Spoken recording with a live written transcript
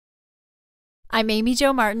I'm Amy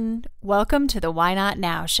Jo Martin. Welcome to the Why Not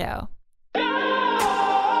Now show.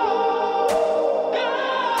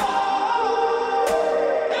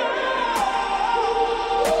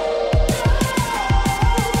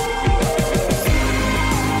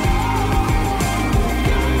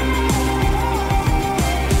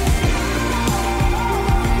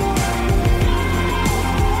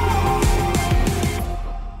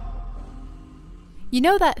 You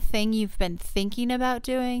know that thing you've been thinking about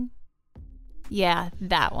doing? Yeah,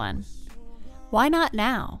 that one. Why not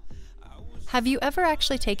now? Have you ever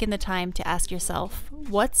actually taken the time to ask yourself,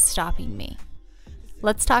 what's stopping me?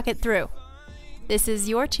 Let's talk it through. This is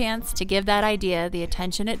your chance to give that idea the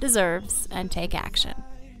attention it deserves and take action.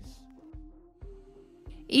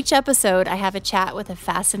 Each episode, I have a chat with a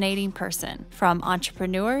fascinating person, from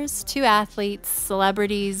entrepreneurs to athletes,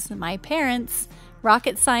 celebrities, my parents,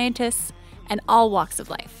 rocket scientists, and all walks of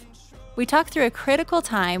life. We talk through a critical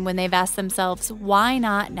time when they've asked themselves, why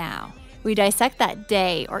not now? We dissect that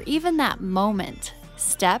day or even that moment,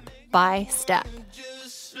 step by step.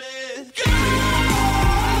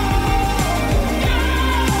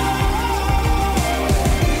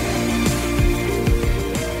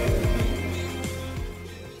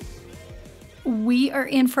 We are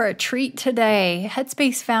in for a treat today.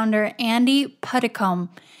 Headspace founder Andy Puddicombe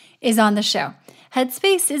is on the show.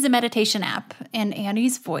 Headspace is a meditation app, and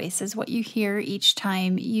Andy's voice is what you hear each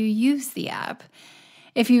time you use the app.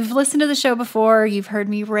 If you've listened to the show before, you've heard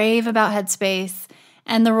me rave about Headspace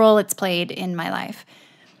and the role it's played in my life.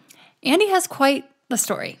 Andy has quite the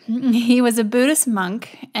story. He was a Buddhist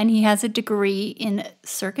monk, and he has a degree in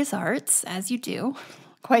circus arts, as you do.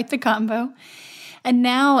 Quite the combo. And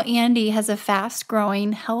now Andy has a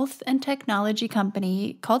fast-growing health and technology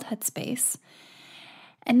company called Headspace.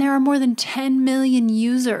 And there are more than 10 million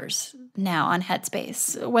users now on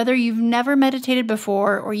Headspace. Whether you've never meditated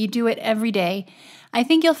before or you do it every day, I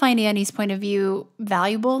think you'll find Andy's point of view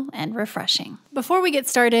valuable and refreshing. Before we get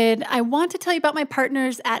started, I want to tell you about my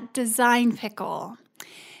partners at Design Pickle.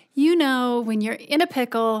 You know when you're in a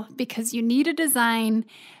pickle because you need a design,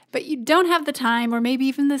 but you don't have the time or maybe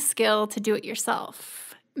even the skill to do it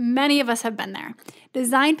yourself. Many of us have been there.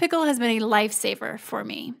 Design Pickle has been a lifesaver for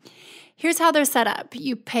me. Here's how they're set up.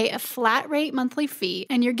 You pay a flat rate monthly fee,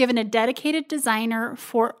 and you're given a dedicated designer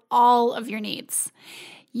for all of your needs.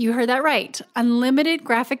 You heard that right. Unlimited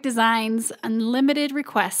graphic designs, unlimited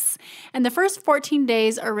requests, and the first 14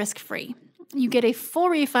 days are risk-free. You get a full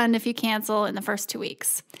refund if you cancel in the first 2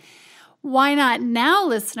 weeks. Why Not Now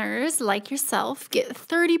listeners like yourself get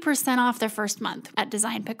 30% off their first month at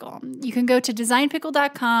Design Pickle. You can go to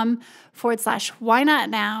designpickle.com/why not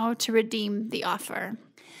now to redeem the offer.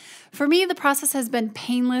 For me, the process has been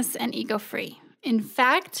painless and ego-free. In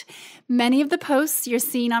fact, many of the posts you're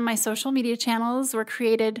seeing on my social media channels were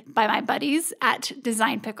created by my buddies at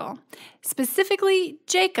Design Pickle, specifically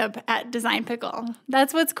Jacob at Design Pickle.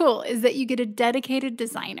 That's what's cool, is that you get a dedicated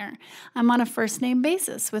designer. I'm on a first-name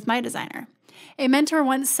basis with my designer. A mentor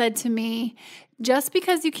once said to me, just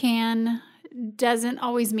because you can doesn't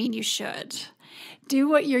always mean you should. Do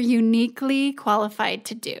what you're uniquely qualified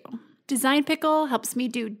to do. Design Pickle helps me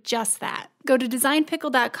do just that. Go to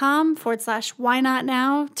designpickle.com/why not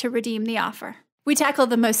now to redeem the offer. We tackle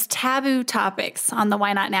the most taboo topics on the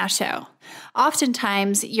Why Not Now show.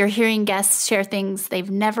 Oftentimes, you're hearing guests share things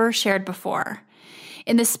they've never shared before.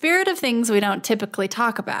 In the spirit of things we don't typically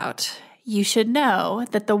talk about, you should know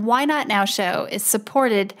that the Why Not Now show is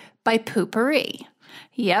supported by Poo-Pourri.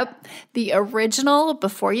 Yep, the original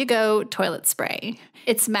before you go toilet spray.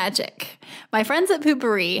 It's magic. My friends at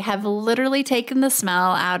Poo-Pourri have literally taken the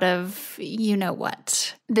smell out of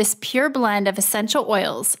you-know-what. This pure blend of essential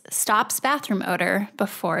oils stops bathroom odor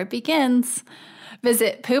before it begins.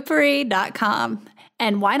 Visit poopourri.com,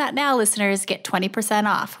 and Why Not Now listeners get 20%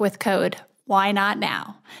 off with code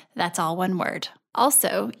WHYNOTNOW. That's all one word.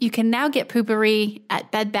 Also, you can now get Poo-Pourri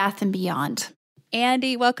at Bed Bath & Beyond.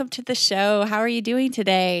 Andy, welcome to the show. How are you doing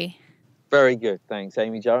today? Very good. Thanks,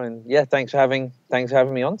 Amy Jo. And yeah, thanks for having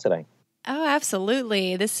me on today. Oh,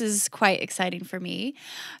 absolutely. This is quite exciting for me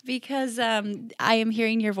because I am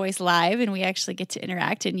hearing your voice live and we actually get to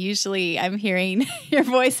interact. And usually I'm hearing your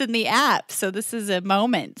voice in the app. So this is a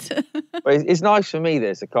moment. Well, it's nice for me that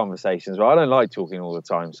it's a conversation. Right? I don't like talking all the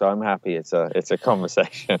time. So I'm happy it's a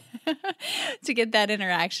conversation. To get that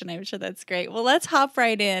interaction. I'm sure that's great. Well, let's hop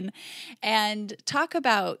right in and talk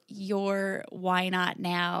about your why not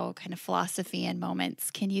now kind of philosophy and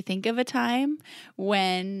moments. Can you think of a time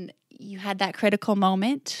when you had that critical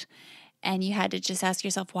moment and you had to just ask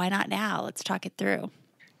yourself, why not now? Let's talk it through.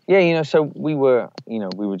 Yeah, so we were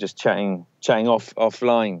just chatting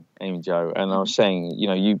offline, Amy Jo, and I was saying,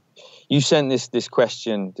 you sent this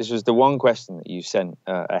question. This was the one question that you sent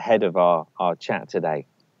ahead of our chat today,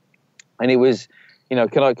 and it was,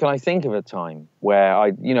 can I think of a time where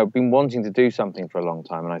I been wanting to do something for a long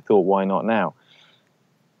time, and I thought, why not now?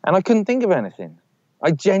 And I couldn't think of anything.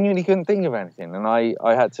 I genuinely couldn't think of anything, and I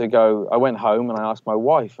had to go. I went home and I asked my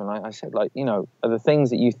wife, and I said, are the things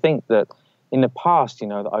that you think that in the past,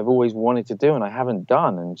 that I've always wanted to do and I haven't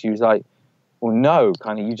done? And she was like, well, no,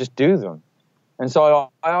 kind of, you just do them. And so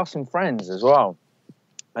I asked some friends as well.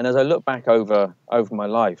 And as I look back over my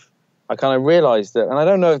life, I kind of realized that, and I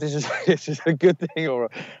don't know if this is a good thing or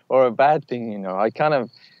a bad thing, I kind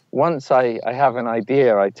of, once I have an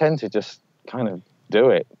idea, I tend to just kind of do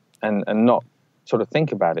it and not sort of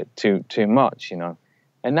think about it too much,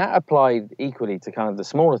 And that applied equally to kind of the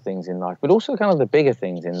smaller things in life, but also kind of the bigger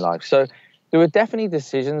things in life. So there were definitely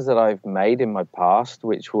decisions that I've made in my past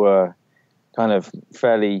which were kind of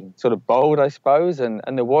fairly sort of bold, I suppose. And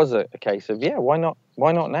there was a case of, why not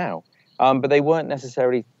now? But they weren't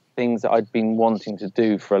necessarily things that I'd been wanting to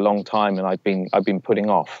do for a long time and I've been putting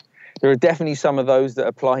off. There are definitely some of those that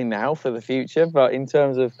apply now for the future, but in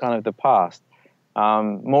terms of kind of the past,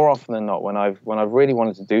 more often than not, when I've really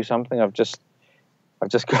wanted to do something, I've just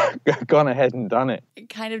gone ahead and done it. It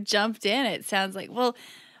kind of jumped in. It sounds like,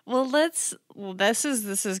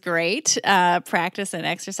 this is great practice and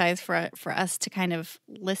exercise for us to kind of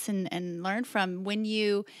listen and learn from. When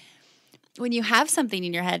you have something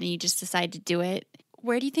in your head and you just decide to do it,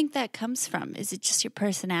 where do you think that comes from? Is it just your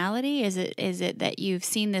personality? Is it that you've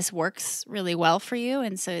seen this works really well for you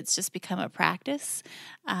and so it's just become a practice?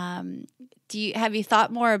 Have you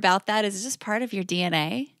thought more about that? Is it just part of your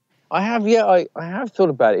DNA? I have, I have thought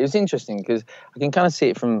about it. It was interesting because I can kind of see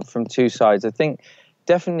it from two sides. I think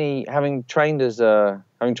definitely having trained as a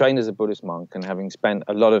Buddhist monk and having spent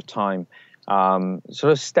a lot of time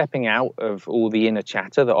sort of stepping out of all the inner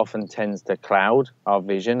chatter that often tends to cloud our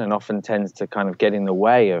vision and often tends to kind of get in the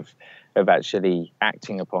way of actually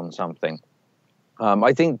acting upon something.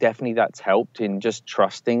 I think definitely that's helped in just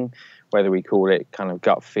trusting, whether we call it kind of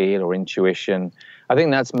gut feel or intuition. I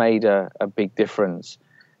think that's made a big difference.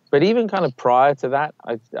 But even kind of prior to that,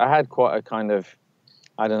 I had quite a kind of,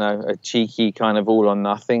 I don't know, a cheeky kind of all or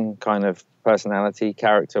nothing kind of personality,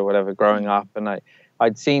 character, whatever, growing up. And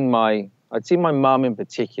I'd seen my mum in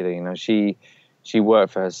particular, she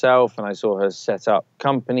worked for herself and I saw her set up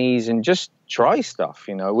companies and just try stuff,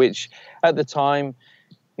 which at the time,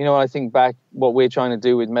 I think back what we're trying to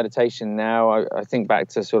do with meditation now, I think back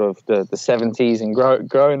to sort of the 70s and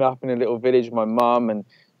growing up in a little village with my mum, and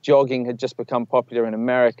jogging had just become popular in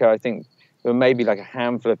America. I think there were maybe like a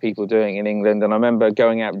handful of people doing it in England. And I remember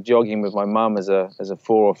going out jogging with my mum as a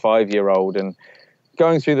 4 or 5 year old and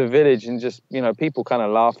going through the village and just, people kind of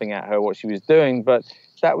laughing at her, what she was doing. But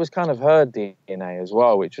that was kind of her DNA as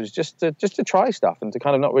well, which was just to try stuff and to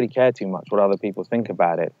kind of not really care too much what other people think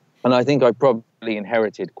about it. And I think I probably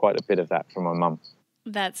inherited quite a bit of that from my mum.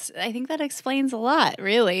 I think that explains a lot,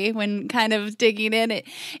 really. When kind of digging in,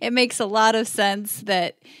 it makes a lot of sense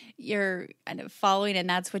that you're kind of following and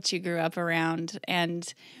that's what you grew up around.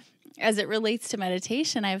 And as it relates to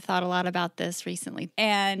meditation, I've thought a lot about this recently.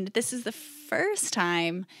 And this is the first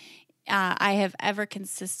time I have ever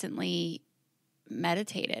consistently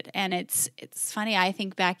meditated. And it's funny, I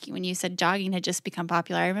think back when you said jogging had just become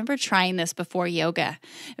popular, I remember trying this before yoga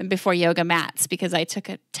and before yoga mats, because I took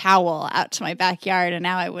a towel out to my backyard and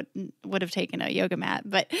now I would have taken a yoga mat,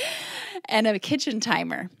 and a kitchen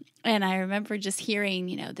timer. And I remember just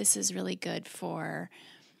hearing, this is really good for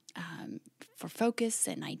focus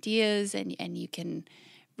and ideas, and you can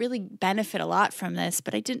really benefit a lot from this,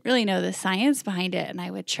 but I didn't really know the science behind it. And I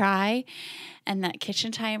would try, and that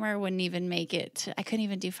kitchen timer wouldn't even make it. I couldn't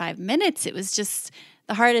even do 5 minutes. It was just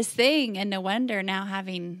the hardest thing. And no wonder now,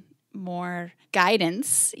 having more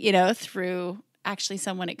guidance, through actually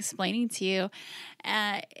someone explaining to you,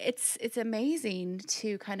 it's amazing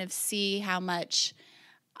to kind of see how much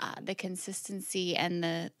the consistency and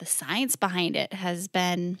the science behind it has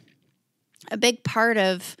been a big part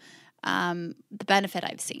of the benefit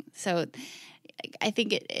I've seen. So I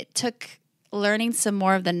think it took learning some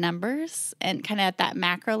more of the numbers and kind of at that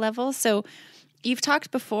macro level. So you've talked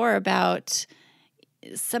before about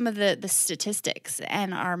some of the statistics,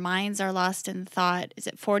 and our minds are lost in thought. Is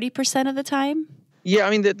it 40% of the time? Yeah,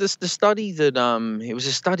 I mean the study that it was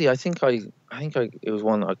a study. I think it was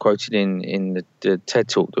one that I quoted in the TED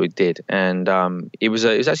talk that we did, and it was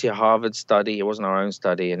actually a Harvard study. It wasn't our own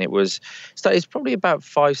study, and it's probably about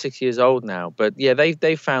 5-6 years old now. But yeah,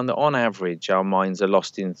 they found that on average our minds are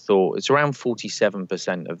lost in thought. It's around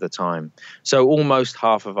 47% of the time. So almost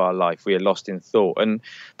half of our life we are lost in thought, and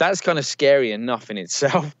that's kind of scary enough in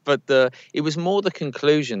itself. But it was more the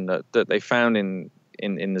conclusion that they found in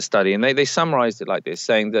the study, and they summarized it like this,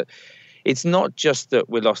 saying that it's not just that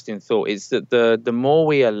we're lost in thought, it's that the more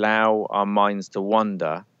we allow our minds to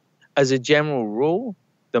wander, as a general rule,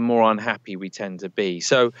 the more unhappy we tend to be.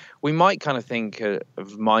 So we might kind of think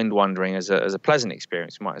of mind wandering as a pleasant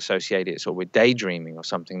experience. We might associate it sort of with daydreaming or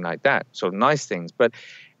something like that, sort of nice things. But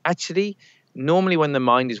actually, normally when the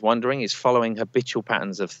mind is wandering, it's following habitual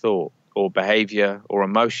patterns of thought or behavior or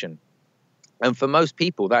emotion. And for most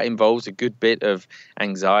people, that involves a good bit of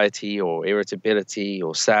anxiety or irritability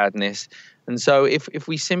or sadness. And so if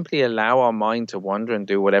we simply allow our mind to wander and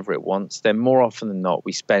do whatever it wants, then more often than not,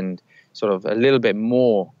 we spend sort of a little bit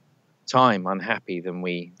more time unhappy than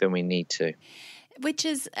we need to. Which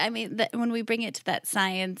is, I mean, when we bring it to that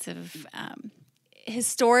science of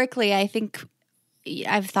historically, I think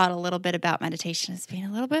I've thought a little bit about meditation as being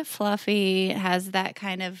a little bit fluffy. It has that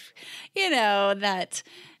kind of,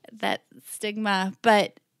 that stigma,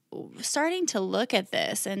 but starting to look at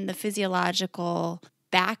this and the physiological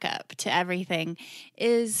backup to everything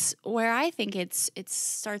is where I think it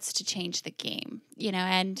starts to change the game,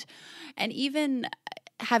 and even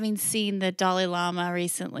having seen the Dalai Lama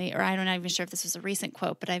recently, or I'm not even sure if this was a recent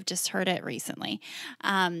quote, but I've just heard it recently,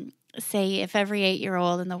 say if every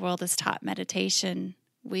 8-year-old in the world is taught meditation,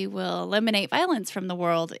 we will eliminate violence from the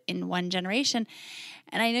world in one generation.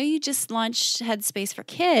 And I know you just launched Headspace for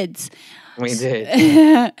kids. We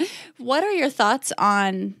did. What are your thoughts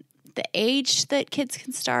on the age that kids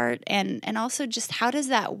can start, and also just how does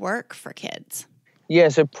that work for kids? Yeah,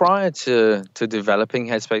 so prior to developing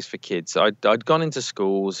Headspace for Kids, I'd gone into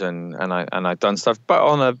schools and I'd done stuff, but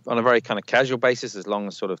on a very kind of casual basis, as long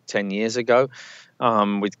as sort of 10 years ago,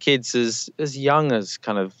 with kids as young as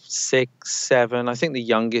kind of 6, 7. I think the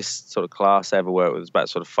youngest sort of class I ever worked with was about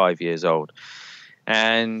sort of 5 years old,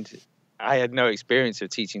 and I had no experience of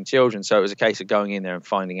teaching children, so it was a case of going in there and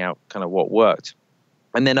finding out kind of what worked.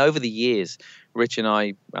 And then over the years, Rich and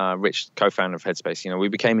I, Rich, co-founder of Headspace, we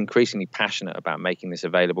became increasingly passionate about making this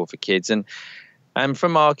available for kids. And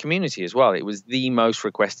from our community as well, it was the most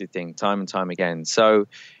requested thing time and time again. So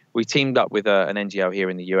we teamed up with an NGO here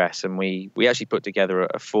in the US, and we actually put together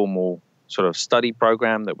a formal sort of study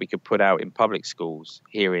program that we could put out in public schools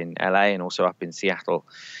here in LA and also up in Seattle.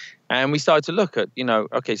 And we started to look at,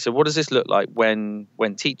 okay, so what does this look like when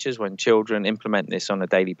teachers, when children implement this on a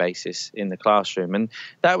daily basis in the classroom? And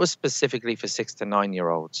that was specifically for 6 to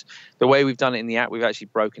 9-year-olds. The way we've done it in the app, we've actually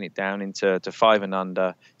broken it down into 5 and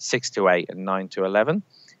under, 6 to 8, and 9 to 11.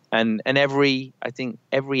 And every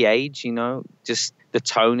age, just the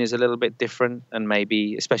tone is a little bit different. And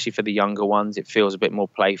maybe, especially for the younger ones, it feels a bit more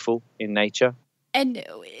playful in nature. And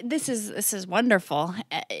this is wonderful.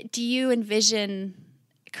 Do you envision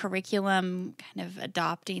curriculum kind of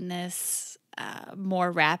adopting this more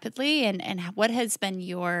rapidly, and what has been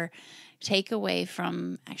your takeaway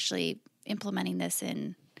from actually implementing this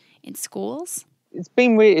in schools? It's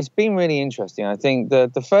been really interesting. I think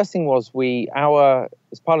the first thing was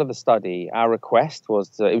as part of the study, our request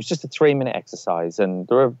was it was just a 3-minute exercise, and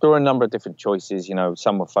there were a number of different choices.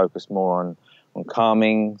 Some were focused more on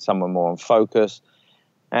calming, some were more on focus,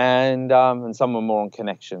 and some were more on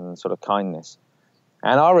connection and sort of kindness.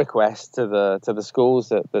 And our request to the schools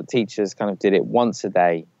that teachers kind of did it once a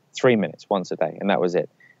day, 3 minutes once a day, and that was it.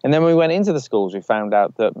 And then when we went into the schools, we found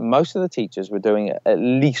out that most of the teachers were doing it at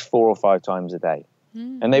least 4 or 5 times a day,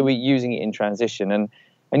 and they were using it in transition. And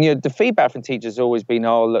the feedback from teachers has always been,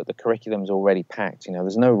 oh, look, the curriculum's already packed.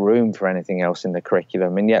 There's no room for anything else in the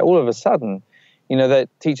curriculum. And yet all of a sudden, that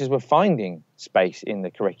teachers were finding space in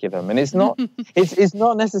the curriculum. And it's not it's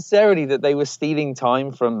not necessarily that they were stealing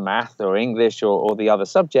time from math or English or the other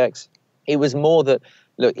subjects. It was more that,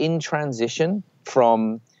 look, in transition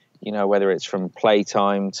from, whether it's from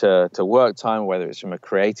playtime to work time, whether it's from a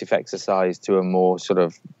creative exercise to a more sort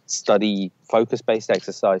of study focus-based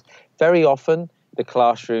exercise, very often the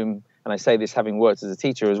classroom, and I say this having worked as a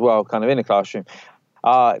teacher as well, kind of in a classroom,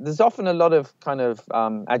 there's often a lot of kind of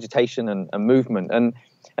agitation and movement. And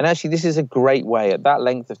actually, this is a great way, at that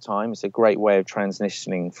length of time, it's a great way of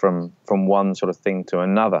transitioning from one sort of thing to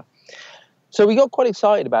another. So we got quite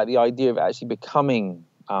excited about the idea of actually becoming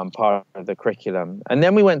part of the curriculum. And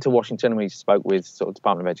then we went to Washington and we spoke with sort of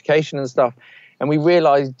Department of Education and stuff. And we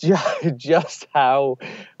realized just how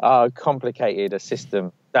complicated a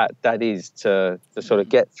system that is to sort of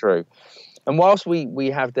get through. And whilst we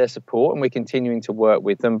have their support and we're continuing to work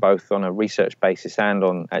with them both on a research basis and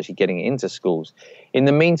on actually getting it into schools, in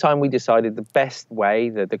the meantime, we decided the best way,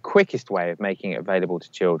 the quickest way of making it available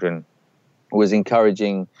to children was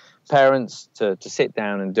encouraging parents to sit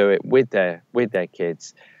down and do it with their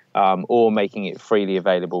kids, or making it freely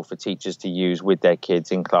available for teachers to use with their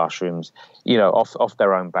kids in classrooms, off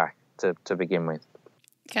their own back to begin with.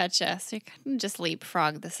 Gotcha. So you can just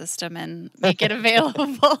leapfrog the system and make it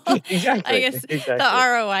available. Exactly. I guess the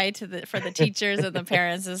ROI for the teachers and the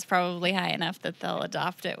parents is probably high enough that they'll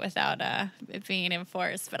adopt it without it being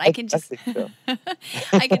enforced. But I can just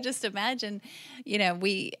I can just imagine,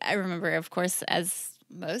 I remember, of course, as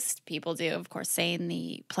most people do, of course, saying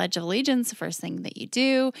the Pledge of Allegiance, the first thing that you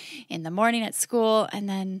do in the morning at school, and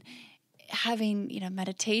then having,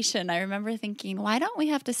 meditation. I remember thinking, why don't we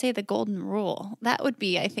have to say the golden rule? That would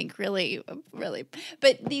be, I think, really, really,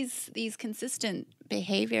 but these consistent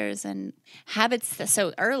behaviors and habits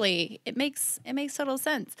so early, it makes total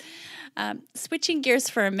sense. Switching gears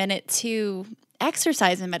for a minute to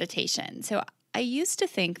exercise and meditation. So I used to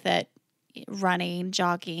think that running,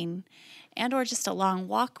 jogging, and or just a long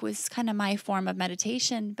walk was kind of my form of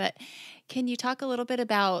meditation, but can you talk a little bit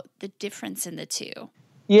about the difference in the two?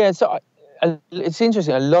 Yeah, so it's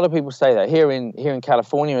interesting. A lot of people say that here in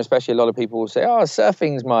California, especially. A lot of people will say, "Oh,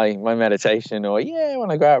 surfing's my meditation," or "Yeah, when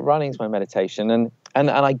I go out running's my meditation." And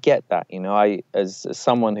I get that. I as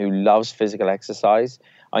someone who loves physical exercise,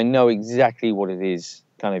 I know exactly what it is.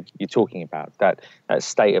 Kind of you're talking about that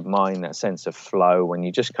state of mind, that sense of flow when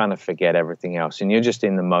you just kind of forget everything else and you're just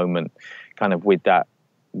in the moment, kind of with that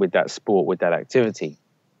sport, with that activity.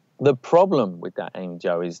 The problem with that, Amy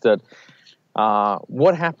Jo, is that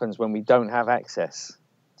what happens when we don't have access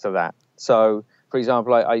to that? So, for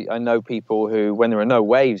example, I know people who, when there are no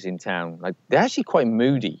waves in town, like they're actually quite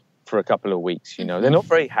moody for a couple of weeks. They're not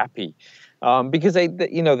very happy because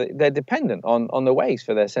they're dependent on the waves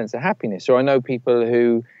for their sense of happiness. Or I know people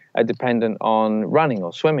who are dependent on running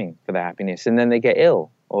or swimming for their happiness, and then they get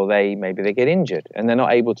ill, or maybe they get injured, and they're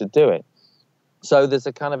not able to do it. So there's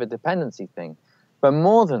a kind of a dependency thing. But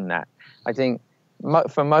more than that, I think,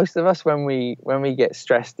 for most of us, when we get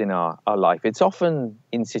stressed in our life, it's often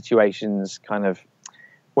in situations kind of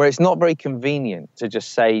where it's not very convenient to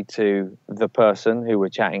just say to the person who we're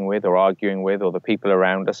chatting with or arguing with, or the people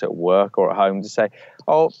around us at work or at home, to say,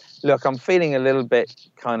 "Oh, look, I'm feeling a little bit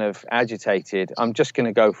kind of agitated. I'm just going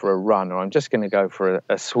to go for a run, or I'm just going to go for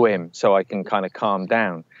a swim so I can kind of calm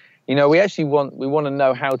down." We actually want to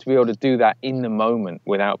know how to be able to do that in the moment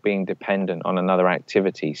without being dependent on another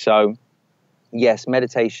activity. So yes,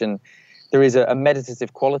 meditation, there is a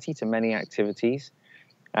meditative quality to many activities,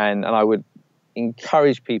 and I would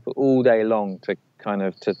encourage people all day long to kind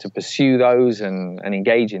of to pursue those and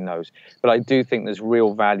engage in those. But I do think there's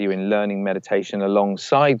real value in learning meditation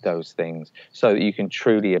alongside those things so that you can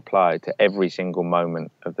truly apply it to every single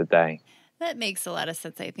moment of the day. That makes a lot of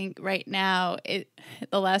sense. I think right now,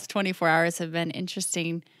 the last 24 hours have been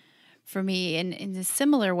interesting for me in a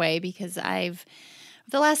similar way, because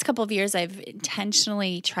the last couple of years, I've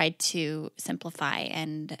intentionally tried to simplify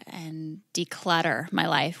and declutter my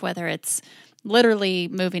life, whether it's literally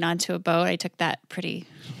moving onto a boat. I took that pretty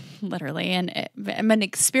literally, and I'm an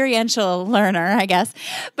experiential learner, I guess.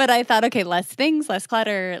 But I thought, okay, less things, less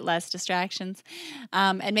clutter, less distractions.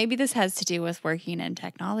 And maybe this has to do with working in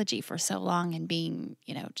technology for so long and being,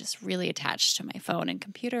 just really attached to my phone and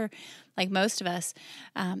computer, like most of us.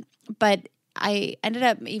 But I ended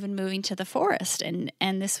up even moving to the forest,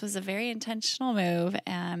 and this was a very intentional move,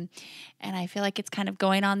 and I feel like it's kind of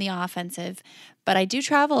going on the offensive, but I do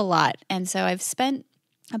travel a lot, and so I've spent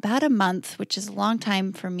about a month, which is a long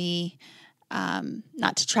time for me,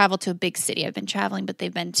 not to travel to a big city. I've been traveling, but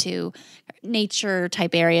they've been to nature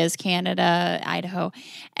type areas, Canada, Idaho,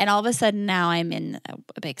 and all of a sudden now I'm in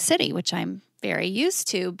a big city, which I'm very used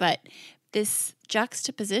to, but this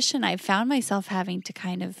juxtaposition, I found myself having to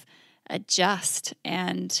kind of adjust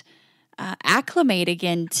and acclimate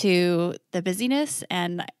again to the busyness.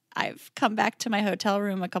 And I've come back to my hotel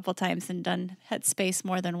room a couple times and done Headspace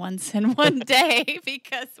more than once in one day,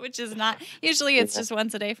 which is not, usually it's just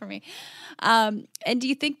once a day for me. And do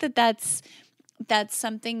you think that that's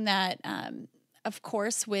something that, of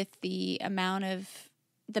course, with the amount of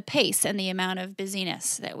the pace and the amount of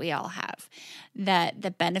busyness that we all have, that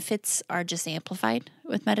the benefits are just amplified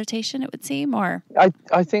with meditation, it would seem? Or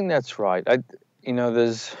I think that's right.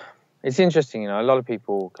 It's interesting. A lot of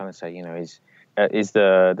people kind of say, is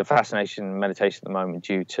the fascination in meditation at the moment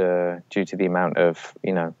due to the amount of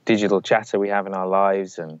digital chatter we have in our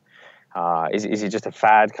lives, and is it just a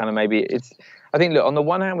fad? Kind of maybe it's. I think, look, on the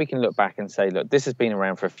one hand, we can look back and say, look, this has been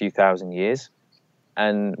around for a few thousand years,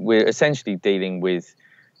 and we're essentially dealing with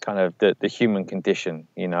kind of the human condition,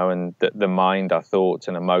 and the mind, our thoughts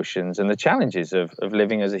and emotions, and the challenges of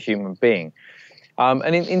living as a human being.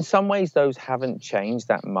 And in some ways, those haven't changed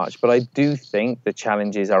that much. But I do think the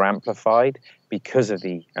challenges are amplified because of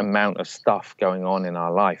the amount of stuff going on in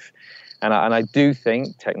our life. And I do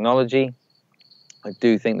think technology, I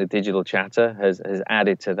do think the digital chatter has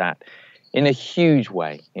added to that in a huge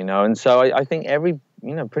way, And so I think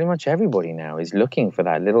pretty much everybody now is looking for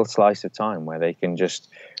that little slice of time where they can just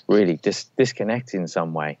really disconnect in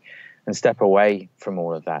some way and step away from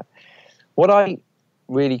all of that. What I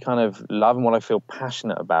really kind of love and what I feel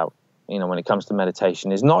passionate about, when it comes to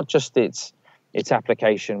meditation, is not just its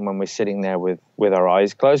application when we're sitting there with our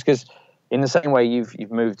eyes closed, because in the same way you've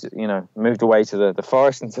moved away to the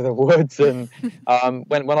forest and to the woods, and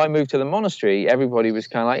when I moved to the monastery, everybody was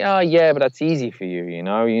kind of like, oh yeah, but that's easy for you,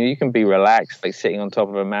 you can be relaxed, like sitting on top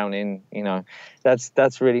of a mountain,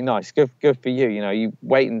 that's really nice, good for you, you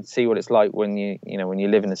wait and see what it's like when you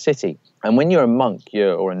live in the city. And when you're a monk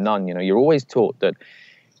or a nun, you're always taught that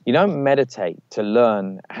you don't meditate to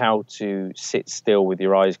learn how to sit still with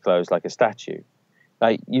your eyes closed like a statue.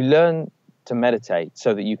 Like, you learn to meditate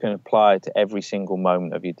so that you can apply it to every single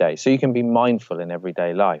moment of your day, so you can be mindful in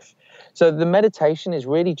everyday life. So the meditation is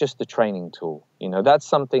really just a training tool. That's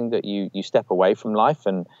something that you step away from life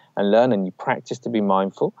and learn, and you practice to be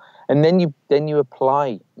mindful, and then you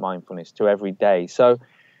apply mindfulness to every day. So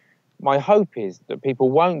my hope is that people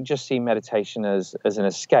won't just see meditation as an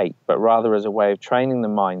escape, but rather as a way of training the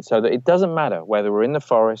mind, so that it doesn't matter whether we're in the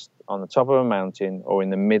forest, on the top of a mountain, or in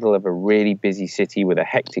the middle of a really busy city with a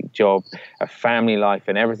hectic job, a family life,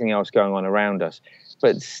 and everything else going on around us.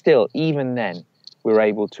 But still, even then, we're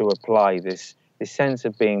able to apply this sense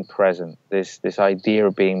of being present, this idea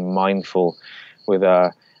of being mindful with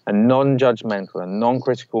a non-judgmental and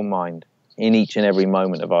non-critical mind in each and every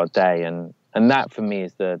moment of our day. And that, for me,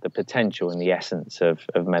 is the potential and the essence of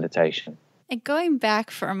meditation. And going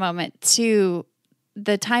back for a moment to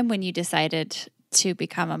the time when you decided to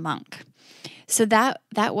become a monk. So that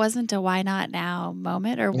wasn't a why not now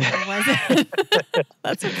moment, or was it?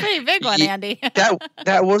 That's a pretty big one, Andy.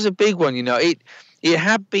 that was a big one. It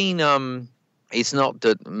had been. It's not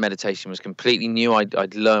that meditation was completely new.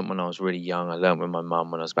 I'd learned when I was really young. I learned with my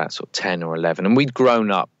mum when I was about sort of 10 or 11, and we'd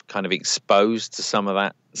grown up kind of exposed to some of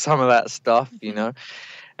that stuff,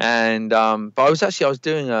 And but I was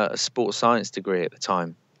doing a sports science degree at the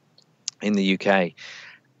time in the UK,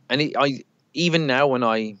 and even now when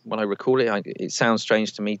I recall it, it sounds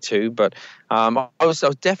strange to me too. But I was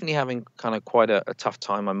definitely having kind of quite a tough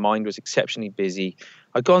time. My mind was exceptionally busy.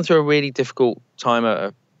 I'd gone through a really difficult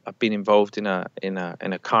time. I've been involved in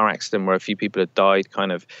a car accident where a few people had died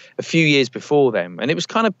kind of a few years before them, and it was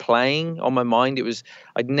kind of playing on my mind.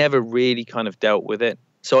 I'd never really kind of dealt with it,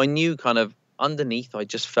 so I knew kind of underneath I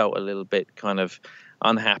just felt a little bit kind of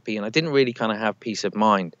unhappy, and I didn't really kind of have peace of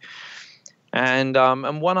mind. And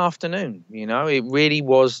one afternoon,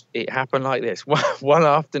 it happened like this. One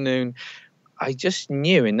afternoon, I just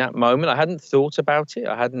knew in that moment. I hadn't thought about it.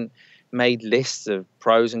 I hadn't made lists of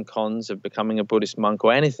pros and cons of becoming a Buddhist monk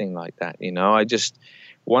or anything like that.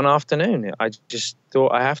 One afternoon, I just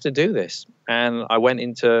thought, I have to do this. And I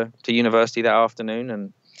went to university that afternoon,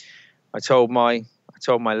 and I told my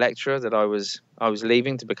lecturer that I was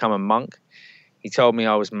leaving to become a monk. He told me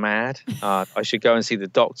I was mad. I should go and see the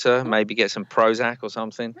doctor, maybe get some Prozac or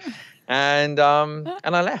something. And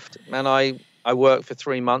I left. And I worked for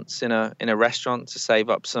 3 months in a restaurant to save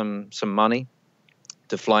up some money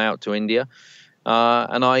to fly out to India.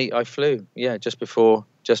 And I flew, just before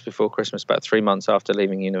Christmas, about 3 months after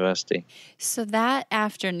leaving university. So that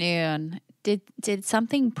afternoon, did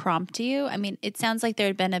something prompt you? I mean, it sounds like there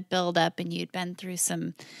had been a buildup and you'd been through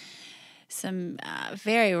some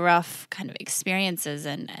very rough kind of experiences,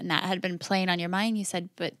 and that had been playing on your mind, you said.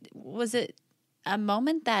 But was it a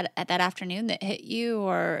moment that at that afternoon that hit you,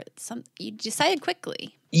 or you decided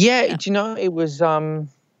quickly? Yeah, it was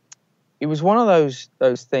one of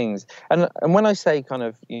those things. And when I say kind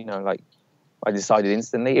of, like I decided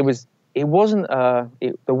instantly, there wasn't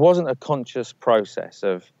a conscious process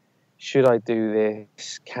of, should I do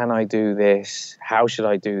this? Can I do this? How should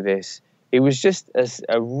I do this? It was just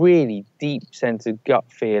a really deep sense of gut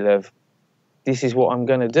feel of, this is what I'm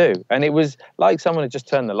going to do. And it was like someone had just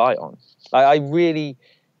turned the light on.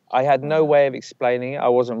 I had no way of explaining it. I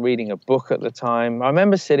wasn't reading a book at the time. I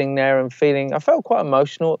remember sitting there and I felt quite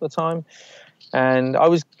emotional at the time. And I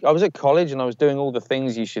was at college, and I was doing all the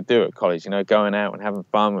things you should do at college, going out and having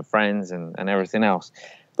fun with friends and everything else.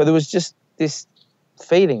 But there was just this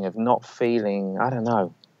feeling of not feeling, I don't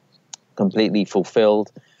know, completely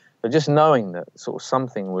fulfilled, but just knowing that sort of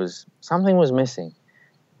something was missing.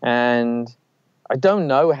 And I don't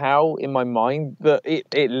know how in my mind that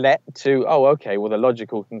it led to, oh, okay, well, the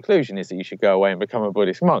logical conclusion is that you should go away and become a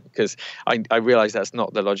Buddhist monk, because I realized that's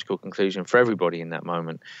not the logical conclusion for everybody in that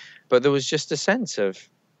moment. But there was just a sense of,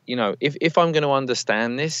 if I'm going to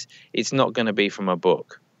understand this, it's not going to be from a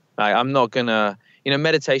book. I'm not going to,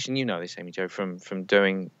 meditation, this, Amy Jo, from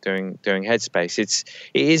doing Headspace.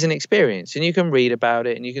 It is an experience, and you can read about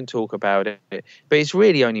it and you can talk about it, but it's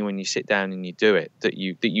really only when you sit down and you do it that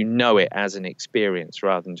you know it as an experience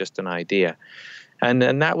rather than just an idea. And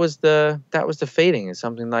that was the feeling. It's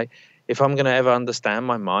something like, if I'm going to ever understand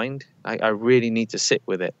my mind, I really need to sit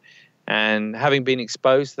with it. And having been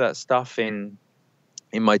exposed to that stuff in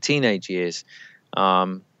my teenage years,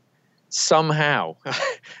 somehow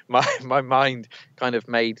my mind kind of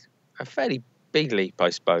made a fairly big leap, I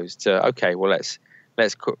suppose, to, okay, well,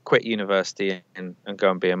 let's quit university and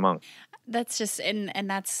go and be a monk. That's just, and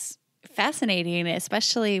that's fascinating,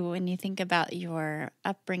 especially when you think about your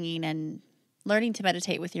upbringing and learning to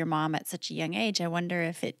meditate with your mom at such a young age. I wonder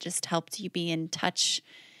if it just helped you be in touch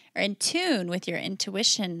or in tune with your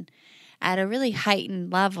intuition at a really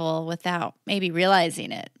heightened level without maybe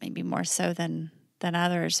realizing it, maybe more so than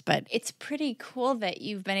others. But it's pretty cool that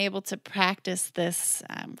you've been able to practice this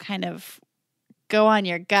kind of go on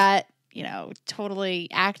your gut, totally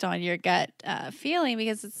act on your gut feeling,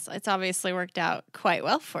 because it's obviously worked out quite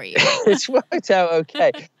well for you. It's worked out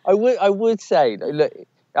okay. I would say, look,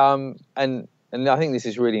 and I think this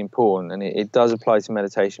is really important, and it does apply to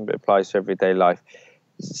meditation, but it applies to everyday life.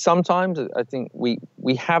 Sometimes I think we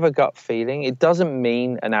have a gut feeling. It doesn't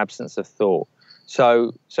mean an absence of thought.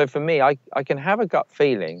 So for me, I can have a gut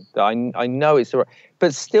feeling that I know it's all right,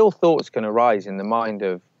 but still thoughts can arise in the mind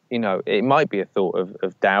of, it might be a thought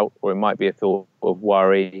of doubt, or it might be a thought of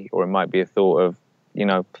worry, or it might be a thought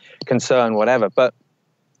of, concern, whatever. But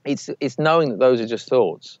it's knowing that those are just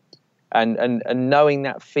thoughts, and knowing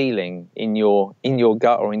that feeling in your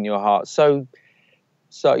gut or in your heart. So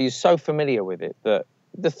you're so familiar with it that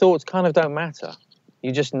the thoughts kind of don't matter.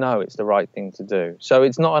 You just know it's the right thing to do. So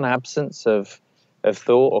it's not an absence of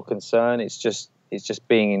thought or concern. It's just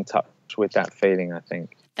being in touch with that feeling, I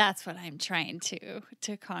think. That's what I'm trying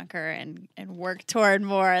to conquer and work toward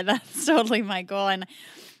more. That's totally my goal. And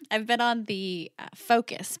I've been on the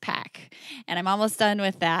focus pack, and I'm almost done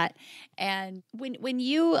with that. And when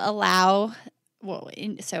you allow,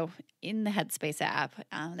 in the Headspace app,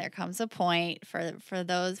 there comes a point for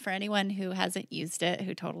anyone who hasn't used it,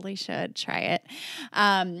 who totally should try it.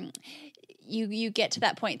 You get to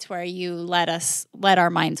that point where you let our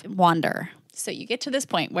minds wander. So you get to this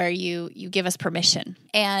point where you give us permission,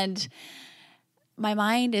 and my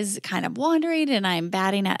mind is kind of wandering, and I'm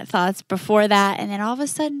batting at thoughts before that, and then all of a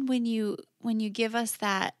sudden, when you give us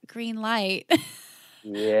that green light.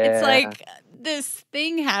 Yeah. It's like this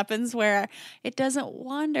thing happens where it doesn't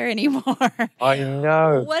wander anymore. I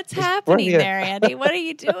know. What's happening there, Andy? What are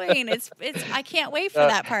you doing? I can't wait for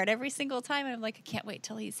that part. Every single time I'm like, I can't wait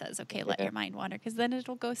till he says, okay, let your mind wander, because then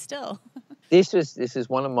it'll go still. This is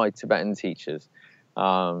one of my Tibetan teachers.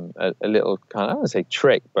 A little kind of, I don't want to say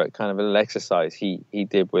trick, but kind of a little exercise he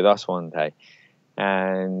did with us one day.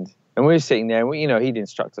 And we were sitting there, and he'd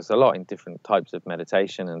instruct us a lot in different types of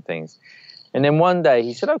meditation and things. And then one day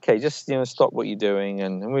he said, okay, just, stop what you're doing.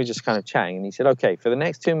 And we were just kind of chatting. And he said, okay, for the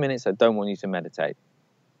next 2 minutes, I don't want you to meditate.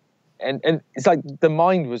 And it's like the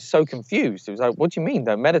mind was so confused. It was like, what do you mean,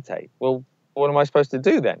 don't meditate? Well, what am I supposed to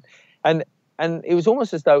do then? And it was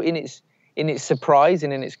almost as though in its surprise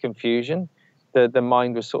and in its confusion, the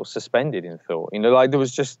mind was sort of suspended in thought. Like there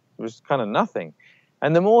was kind of nothing.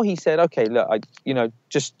 And the more he said, okay, look,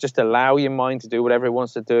 just allow your mind to do whatever it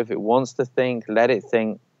wants to do. If it wants to think, let it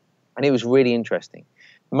think. And it was really interesting.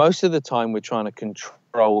 Most of the time, we're trying to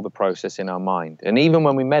control the process in our mind. And even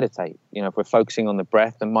when we meditate, if we're focusing on the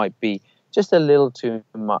breath, there might be just a little too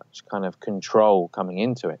much kind of control coming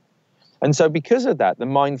into it. And so because of that, the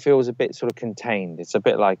mind feels a bit sort of contained. It's a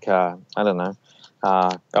bit like, I don't know,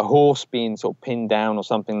 a horse being sort of pinned down or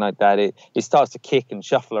something like that. It starts to kick and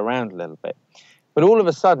shuffle around a little bit. But all of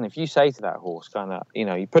a sudden, if you say to that horse, kind of,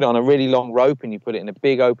 you put it on a really long rope and you put it in a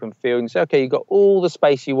big open field and say, okay, you've got all the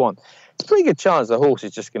space you want. It's a pretty good chance the horse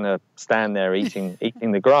is just going to stand there eating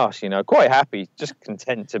the grass, quite happy, just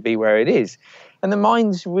content to be where it is. And the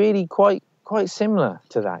mind's really quite similar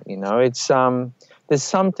to that, It's there's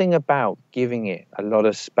something about giving it a lot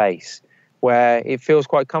of space where it feels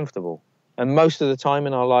quite comfortable. And most of the time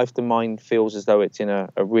in our life, the mind feels as though it's in a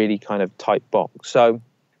really kind of tight box. So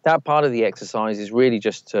that part of the exercise is really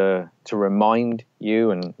just to remind you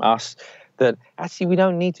and us that actually we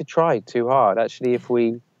don't need to try too hard. Actually, if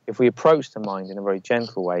we approach the mind in a very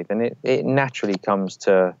gentle way, then it naturally comes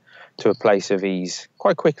to a place of ease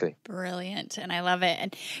quite quickly. Brilliant. And I love it.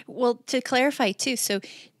 And well, to clarify too, so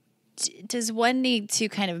does one need to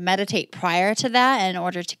kind of meditate prior to that in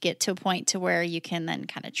order to get to a point to where you can then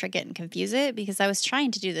kind of trick it and confuse it? Because I was trying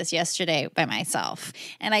to do this yesterday by myself,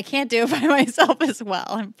 and I can't do it by myself as well.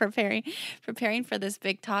 I'm preparing for this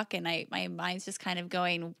big talk, and my mind's just kind of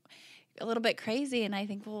going a little bit crazy, and I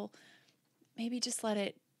think, well, maybe just let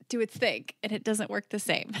it do its thing, and it doesn't work the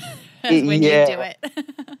same as when you do it.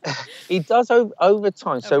 It does over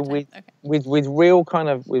time. So with real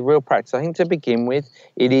practice, I think to begin with,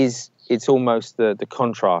 it's almost the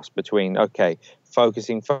contrast between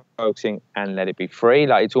focusing and let it be free.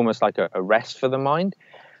 Like it's almost like a rest for the mind.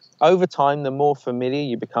 Over time, the more familiar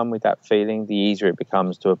you become with that feeling, the easier it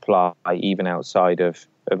becomes to apply even outside of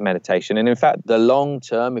meditation. And in fact, the long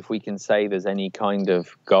term, if we can say there's any kind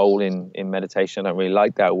of goal in meditation, I don't really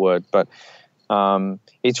like that word, but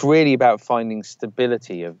it's really about finding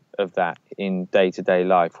stability of that in day-to-day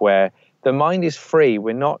life, where the mind is free.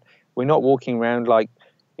 We're not walking around like,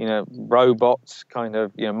 robots, kind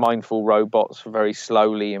of, mindful robots, very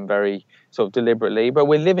slowly and very sort of deliberately, but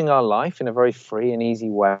we're living our life in a very free and easy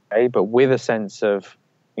way, but with a sense of,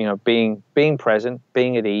 being present,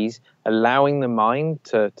 being at ease, allowing the mind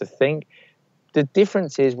to think. The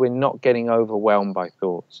difference is we're not getting overwhelmed by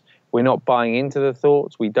thoughts. We're not buying into the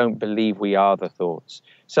thoughts. We don't believe we are the thoughts.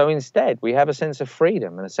 So instead, we have a sense of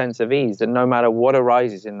freedom and a sense of ease that no matter what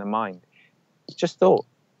arises in the mind, it's just thought.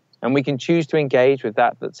 And we can choose to engage with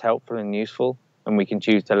that that's helpful and useful, and we can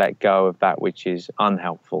choose to let go of that which is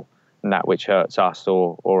unhelpful and that which hurts us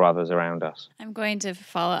or others around us. I'm going to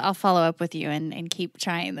I'll follow up with you and keep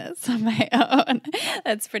trying this on my own.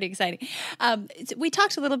 That's pretty exciting. We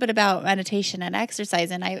talked a little bit about meditation and exercise,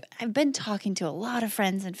 and I've been talking to a lot of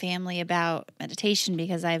friends and family about meditation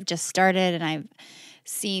because I've just started and I've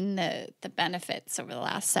seen the benefits over the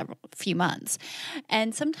last few months.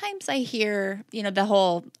 And sometimes I hear, the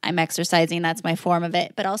whole I'm exercising, that's my form of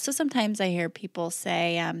it. But also sometimes I hear people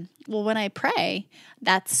say, well, when I pray,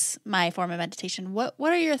 that's my form of meditation. What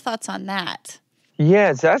are your thoughts on that?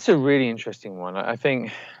 Yeah, that's a really interesting one. I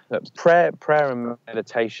think that prayer and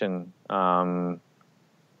meditation,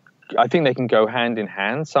 I think they can go hand in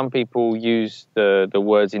hand. Some people use the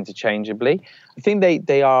words interchangeably. I think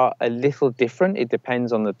they are a little different. It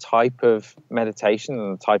depends on the type of meditation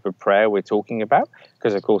and the type of prayer we're talking about,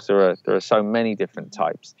 because of course there are so many different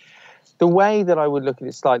types. The way that I would look at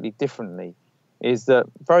it slightly differently is that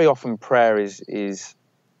very often prayer is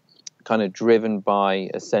kind of driven by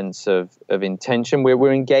a sense of intention.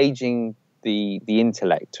 We're engaging the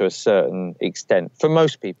intellect to a certain extent. For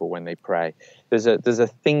most people, when they pray, there's a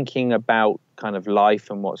thinking about kind of life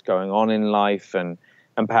and what's going on in life, and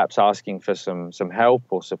perhaps asking for some help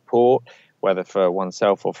or support, whether for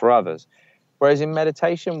oneself or for others. Whereas in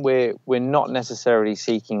meditation, we're not necessarily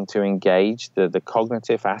seeking to engage the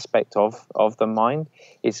cognitive aspect of the mind.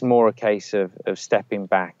 It's more a case of stepping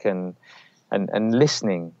back and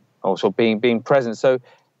listening, also being present. So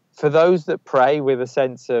for those that pray with a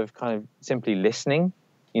sense of kind of simply listening,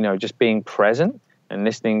 just being present and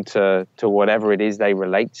listening to whatever it is they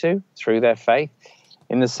relate to through their faith,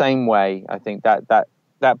 in the same way, I think that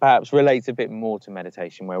perhaps relates a bit more to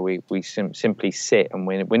meditation, where we simply sit and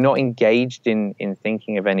we're not engaged in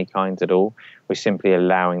thinking of any kind at all. We're simply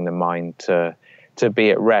allowing the mind to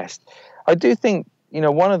be at rest. I do think,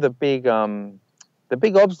 one of the big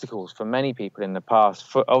obstacles for many people in the past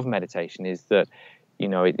of meditation is that,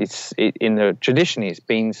 traditionally it's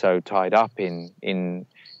been so tied up in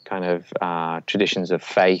kind of traditions of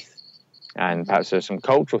faith, and perhaps there's some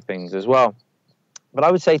cultural things as well. But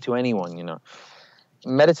I would say to anyone,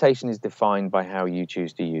 meditation is defined by how you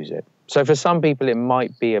choose to use it. So for some people, it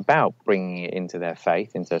might be about bringing it into their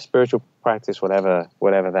faith, into spiritual practice, whatever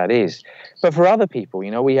that is. But for other people,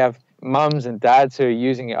 we have mums and dads who are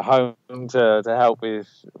using it at home to help with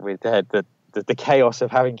the chaos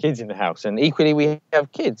of having kids in the house. And equally, we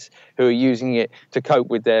have kids who are using it to cope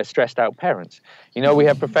with their stressed out parents. We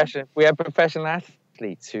have professional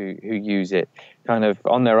athletes who use it kind of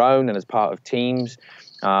on their own and as part of teams.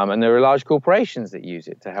 And there are large corporations that use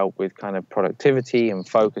it to help with kind of productivity and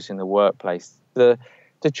focus in the workplace. The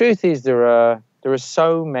truth is there are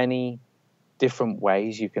so many different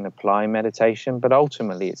ways you can apply meditation, but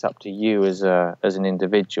ultimately it's up to you as an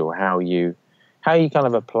individual how you how you kind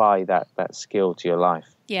of apply that skill to your life.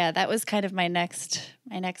 Yeah, that was kind of my next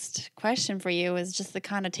question for you, was just the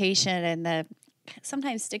connotation and the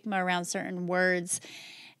sometimes stigma around certain words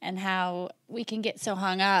and how we can get so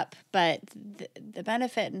hung up, but the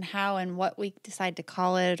benefit and how and what we decide to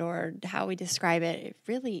call it or how we describe it, it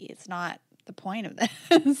really is not the point of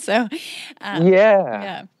this. So,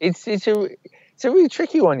 yeah, it's a really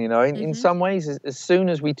tricky one, in some ways. As soon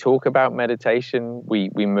as we talk about meditation, we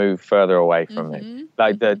move further away from it,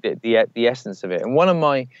 like the essence of it. And one of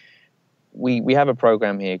my we have a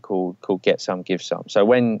program here called Get Some, Give Some. So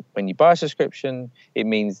when you buy a subscription, it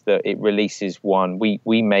means that it releases one.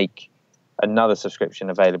 We make another subscription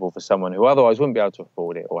available for someone who otherwise wouldn't be able to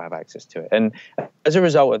afford it or have access to it. And as a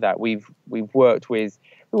result of that, we work with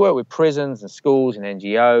prisons and schools and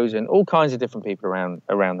NGOs and all kinds of different people around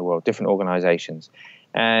the world, different organizations.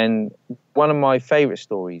 And one of my favorite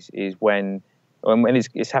stories is when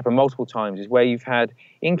it's happened multiple times, is where you've had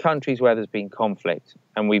in countries where there's been conflict,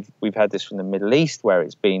 and we've had this from the Middle East, where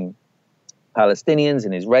it's been Palestinians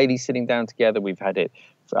and Israelis sitting down together. We've had it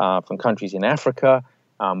from countries in Africa,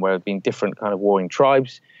 where there have been different kind of warring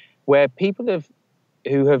tribes, where people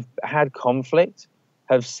who have had conflict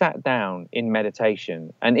have sat down in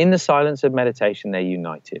meditation, and in the silence of meditation, they're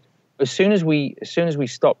united. As soon as we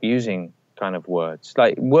stop using kind of words,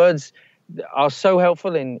 like words are so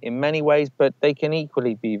helpful in many ways, but they can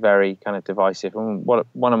equally be very kind of divisive. And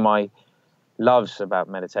one of my loves about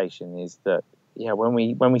meditation is that, when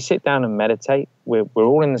we sit down and meditate, we're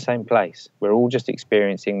all in the same place. We're all just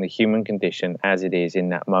experiencing the human condition as it is in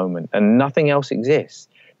that moment, and nothing else exists.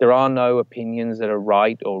 There are no opinions that are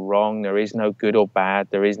right or wrong. There is no good or bad.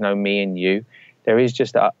 There is no me and you. There is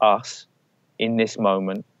just us in this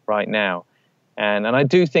moment right now. And I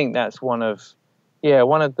do think that's one of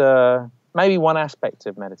the maybe one aspect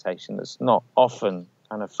of meditation that's not often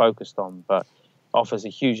kind of focused on, but offers a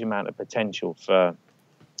huge amount of potential for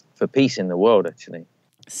peace in the world, actually.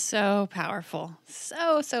 So powerful.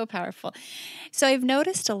 So powerful. So I've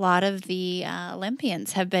noticed a lot of the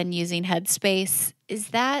Olympians have been using Headspace. Is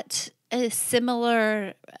that a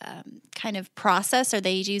similar kind of process? Are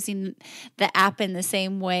they using the app in the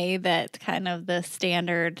same way that kind of the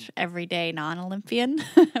standard everyday non-Olympian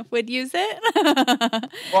would use it?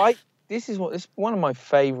 Well, this is one of my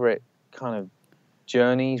favorite kind of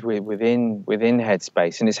journeys within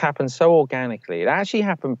Headspace, and it's happened so organically. It actually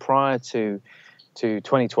happened prior to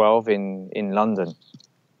 2012 in London,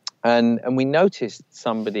 and we noticed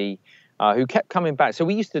somebody who kept coming back. So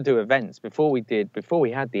we used to do events before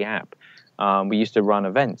we had the app. We used to run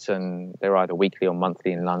events, and they were either weekly or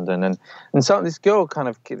monthly in London. And so this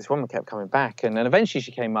woman kept coming back, and then eventually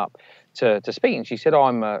she came up to speak, and she said, "Oh,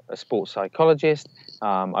 I'm a sports psychologist.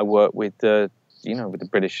 I work with a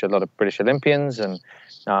lot of British Olympians and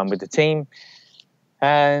with the team.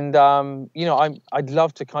 And, I'd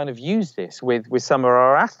love to kind of use this with some of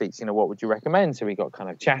our athletes. What would you recommend?" So we got kind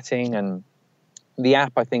of chatting, and the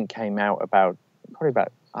app, I think, came out probably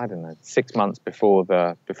about, I don't know, 6 months before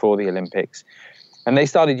the Olympics. And they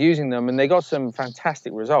started using them, and they got some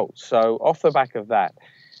fantastic results. So off the back of that,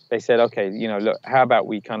 they said, okay, look, how about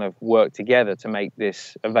we kind of work together to make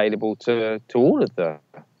this available to all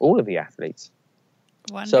of the athletes.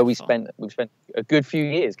 Wonderful. So we've spent a good few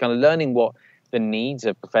years kind of learning what the needs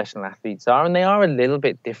of professional athletes are, and they are a little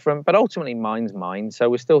bit different, but ultimately mine's mine. So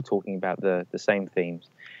we're still talking about the same themes.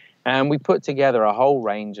 And we put together a whole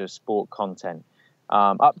range of sport content.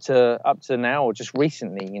 Up to now, or just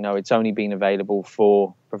recently, it's only been available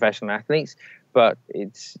for professional athletes, but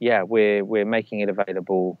we're making it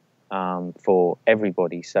available for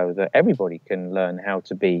everybody, so that everybody can learn how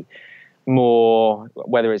to be more,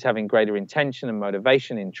 whether it's having greater intention and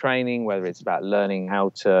motivation in training, whether it's about learning how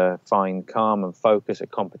to find calm and focus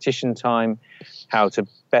at competition time, how to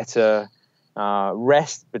better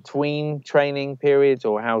rest between training periods,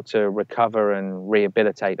 or how to recover and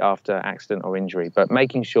rehabilitate after accident or injury. But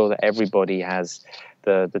making sure that everybody has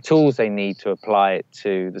the tools they need to apply it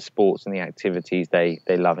to the sports and the activities they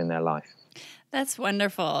love in their life. That's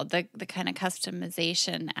wonderful. The kind of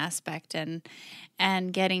customization aspect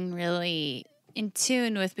and getting really in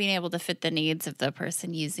tune with being able to fit the needs of the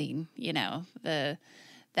person using, the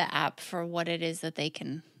app for what it is that they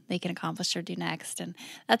can accomplish or do next. And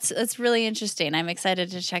that's really interesting. I'm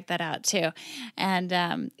excited to check that out too.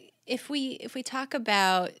 And if we talk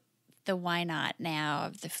about the why not now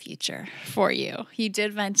of the future for you, you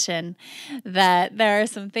did mention that there are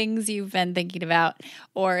some things you've been thinking about,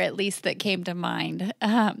 or at least that came to mind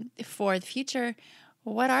for the future.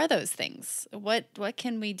 What are those things? What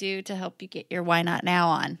can we do to help you get your why not now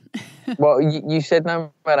on? Well, you said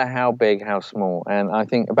no matter how big, how small, and I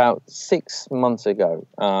think about 6 months ago,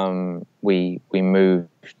 we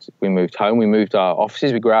moved home. We moved our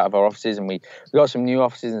offices. We grew out of our offices, and we got some new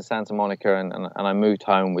offices in Santa Monica. And I moved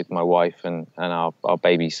home with my wife and our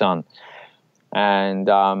baby son. And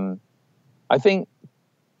I think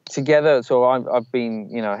together, so I've been,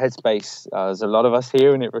 Headspace. There's a lot of us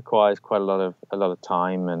here, and it requires quite a lot of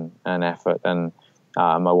time and effort. And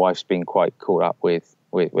my wife's been quite caught up with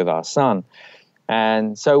our son.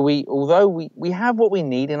 And so although we have what we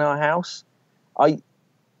need in our house,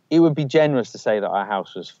 it would be generous to say that our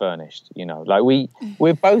house was furnished, like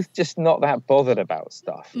we're both just not that bothered about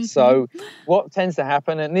stuff. Mm-hmm. So what tends to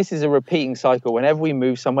happen, and this is a repeating cycle, whenever we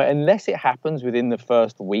move somewhere, unless it happens within the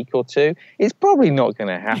first week or two, it's probably not going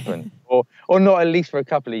to happen or not, at least for a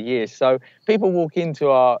couple of years. So people walk into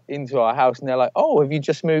our house and they're like, "Oh, have you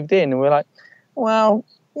just moved in?" And we're like, "Well,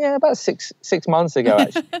 yeah, about six months ago,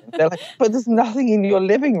 actually." They're like, "But there's nothing in your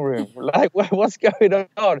living room. Like, what's going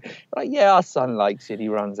on?" Like, yeah, our son likes it. He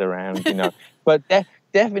runs around, But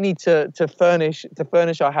definitely to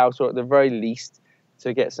furnish our house, or at the very least,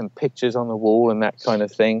 to get some pictures on the wall and that kind of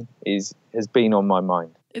thing has been on my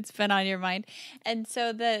mind. It's been on your mind, and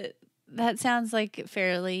so that sounds like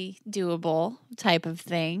fairly doable type of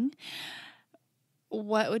thing.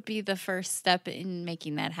 What would be the first step in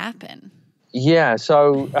making that happen? Yeah,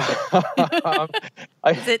 so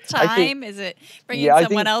is it time? Is it bringing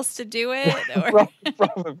someone else to do it? Or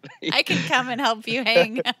probably. I can come and help you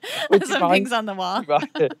hang some things on the wall.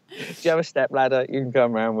 Do you have a step ladder you can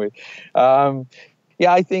come around with?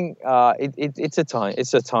 Yeah, I think it's a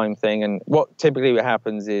time thing, and what typically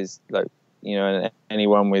happens is, like,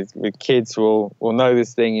 anyone with kids will know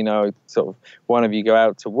this thing. Sort of one of you go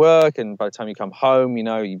out to work, and by the time you come home,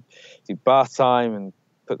 you do bath time and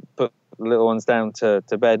put little ones down to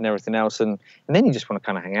bed and everything else, and then you just want to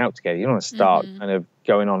kind of hang out together. You don't want to start kind of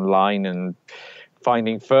going online and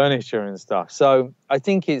finding furniture and stuff. So I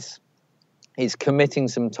think it's committing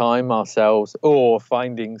some time ourselves, or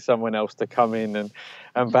finding someone else to come in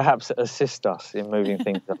and perhaps assist us in moving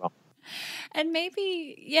things along. And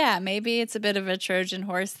maybe it's a bit of a Trojan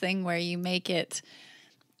horse thing where you make it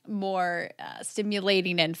more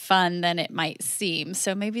stimulating and fun than it might seem.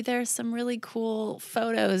 So maybe there's some really cool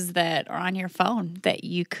photos that are on your phone that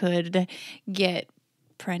you could get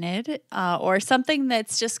printed, or something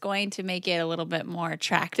that's just going to make it a little bit more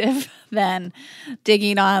attractive than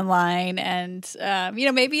digging online. And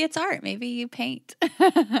maybe it's art, maybe you paint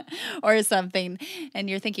or something, and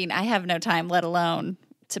you're thinking, I have no time, let alone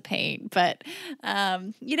to paint. But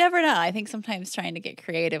you never know. I think sometimes trying to get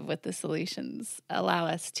creative with the solutions allow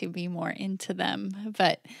us to be more into them.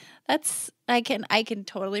 But I can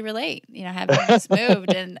totally relate. Having just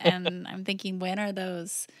moved, and I'm thinking, when are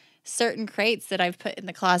those certain crates that I've put in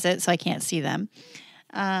the closet so I can't see them?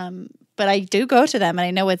 But I do go to them and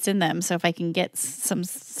I know what's in them. So if I can get some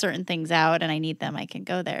certain things out and I need them, I can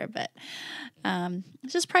go there. But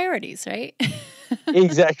it's just priorities, right?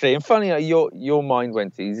 Exactly. And funny, your mind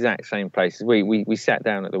went to the exact same places. We sat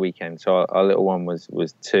down at the weekend. So our little one was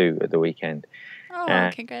 2 at the weekend. Oh,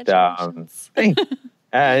 and, congratulations.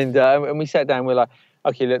 And we sat down. We're like,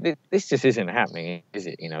 okay, look, this just isn't happening, is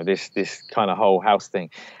it? This kind of whole house thing.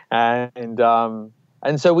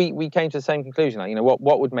 And so we came to the same conclusion, like,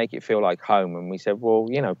 what would make it feel like home? And we said, well,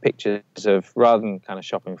 pictures of, rather than kind of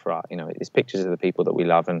shopping for art, it's pictures of the people that we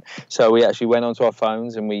love. And so we actually went onto our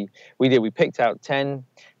phones and we picked out 10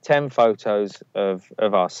 photos of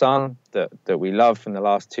our son that we love from the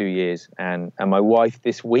last 2 years. And my wife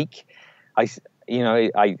this week, I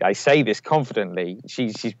say this confidently.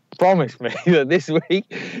 She's promised me that this week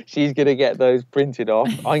she's going to get those printed off.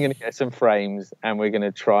 I'm going to get some frames, and we're going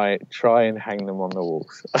to try and hang them on the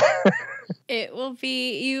walls. It will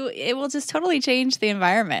just totally change the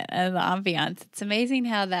environment and the ambiance. It's amazing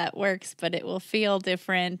how that works, but it will feel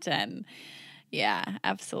different. And yeah,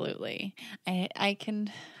 absolutely. I can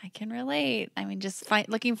relate. I mean, just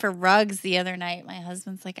looking for rugs the other night. My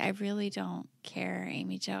husband's like, I really don't care,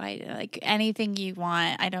 Amy Jo. I like anything you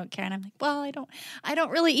want. I don't care. And I'm like, well, I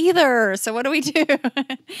don't really either. So what do we do?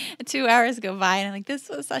 2 hours go by and I'm like, this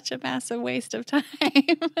was such a massive waste of time.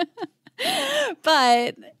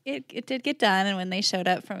 But it did get done, and when they showed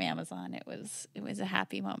up from Amazon, it was a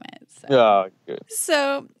happy moment. So. Yeah, good.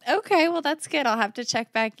 So okay, well that's good. I'll have to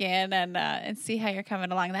check back in and see how you're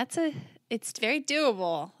coming along. It's very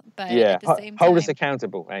doable, but at the same time, hold us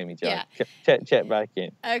accountable, Amy Jo. Yeah. Check back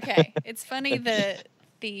in. Okay, it's funny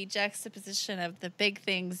the juxtaposition of the big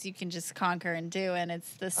things you can just conquer and do, and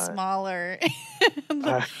it's the smaller.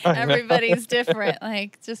 Everybody's different.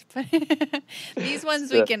 Like just these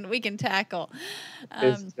ones we can tackle.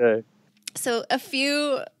 So a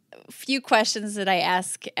few questions that I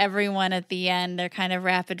ask everyone at the end. They're kind of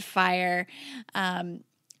rapid fire.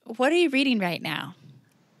 What are you reading right now?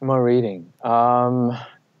 What am I reading?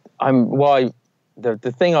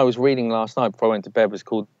 The thing I was reading last night before I went to bed was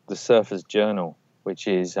called The Surfer's Journal, which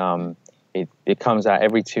is it comes out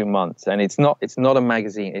every 2 months, and it's not a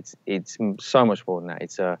magazine. It's so much more than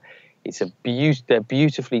that. They're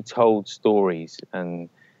beautifully told stories and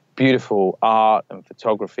beautiful art and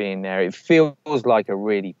photography in there. It feels like a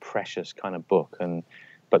really precious kind of book,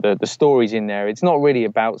 but the stories in there, it's not really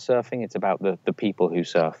about surfing. It's about the people who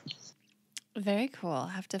surf. Very cool. I'll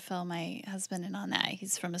have to fill my husband in on that.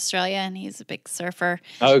 He's from Australia and he's a big surfer.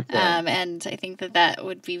 Okay. And I think that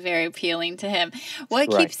would be very appealing to him.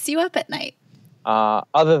 What keeps you up at night?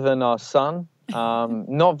 Other than our son,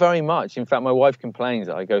 not very much. In fact, my wife complains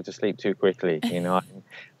that I go to sleep too quickly.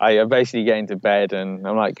 I basically get into bed and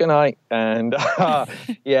I'm like, good night. And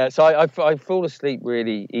so I fall asleep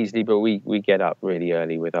really easily, but we get up really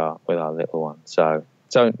early with our little one. So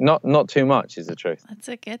not too much is the truth. That's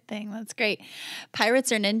a good thing. That's great.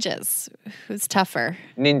 Pirates or ninjas? Who's tougher?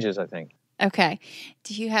 Ninjas, I think. Okay.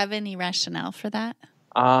 Do you have any rationale for that?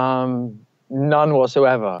 None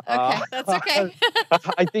whatsoever. Okay, that's okay.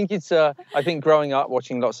 I think growing up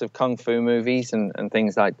watching lots of kung fu movies and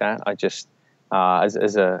things like that, I just as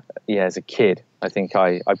a kid, I think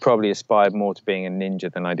I probably aspired more to being a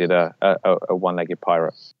ninja than I did a one-legged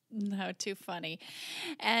pirate. No, too funny.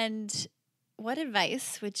 And what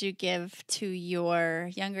advice would you give to your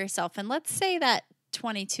younger self? And let's say that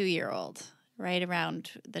 22-year-old, right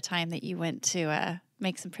around the time that you went to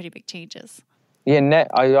make some pretty big changes. Yeah,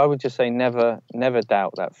 I would just say never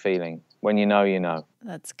doubt that feeling. When you know, you know.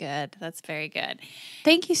 That's good. That's very good.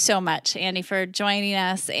 Thank you so much, Andy, for joining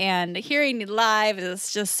us, and hearing you live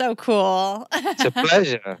is just so cool. It's a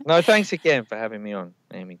pleasure. No, thanks again for having me on,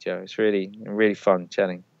 Amy Jo. It's really fun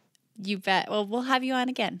chatting. You bet. Well, we'll have you on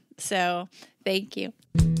again. So thank you.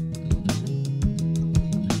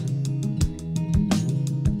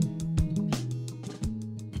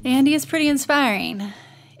 Andy is pretty inspiring.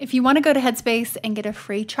 If you want to go to Headspace and get a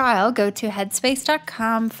free trial, go to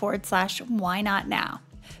headspace.com/why not now.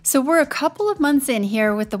 So we're a couple of months in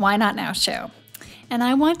here with the Why Not Now show, and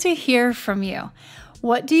I want to hear from you.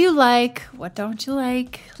 What do you like? What don't you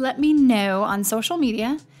like? Let me know on social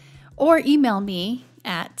media or email me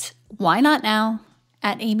at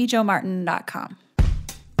whynotnow@amyjomartin.com.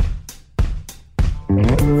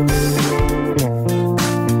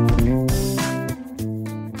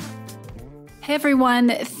 Hey everyone,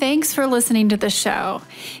 thanks for listening to the show.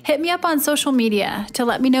 Hit me up on social media to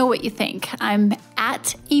let me know what you think. I'm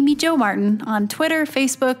at Amy Jo Martin on Twitter,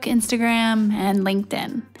 Facebook, Instagram, and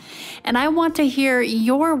LinkedIn. And I want to hear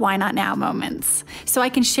your Why Not Now moments so I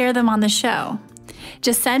can share them on the show.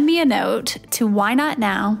 Just send me a note to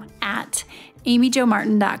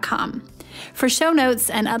whynotnow@amyjomartin.com. For show notes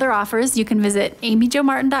and other offers, you can visit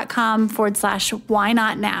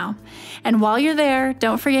amyjomartin.com/whynotnow. And while you're there,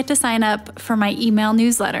 don't forget to sign up for my email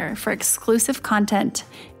newsletter for exclusive content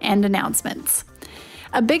and announcements.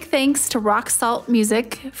 A big thanks to Rock Salt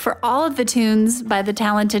Music for all of the tunes by the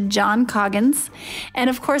talented John Coggins. And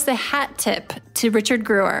of course, a hat tip to Richard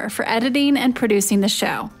Brewer for editing and producing the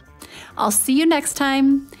show. I'll see you next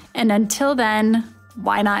time. And until then,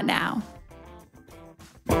 why not now?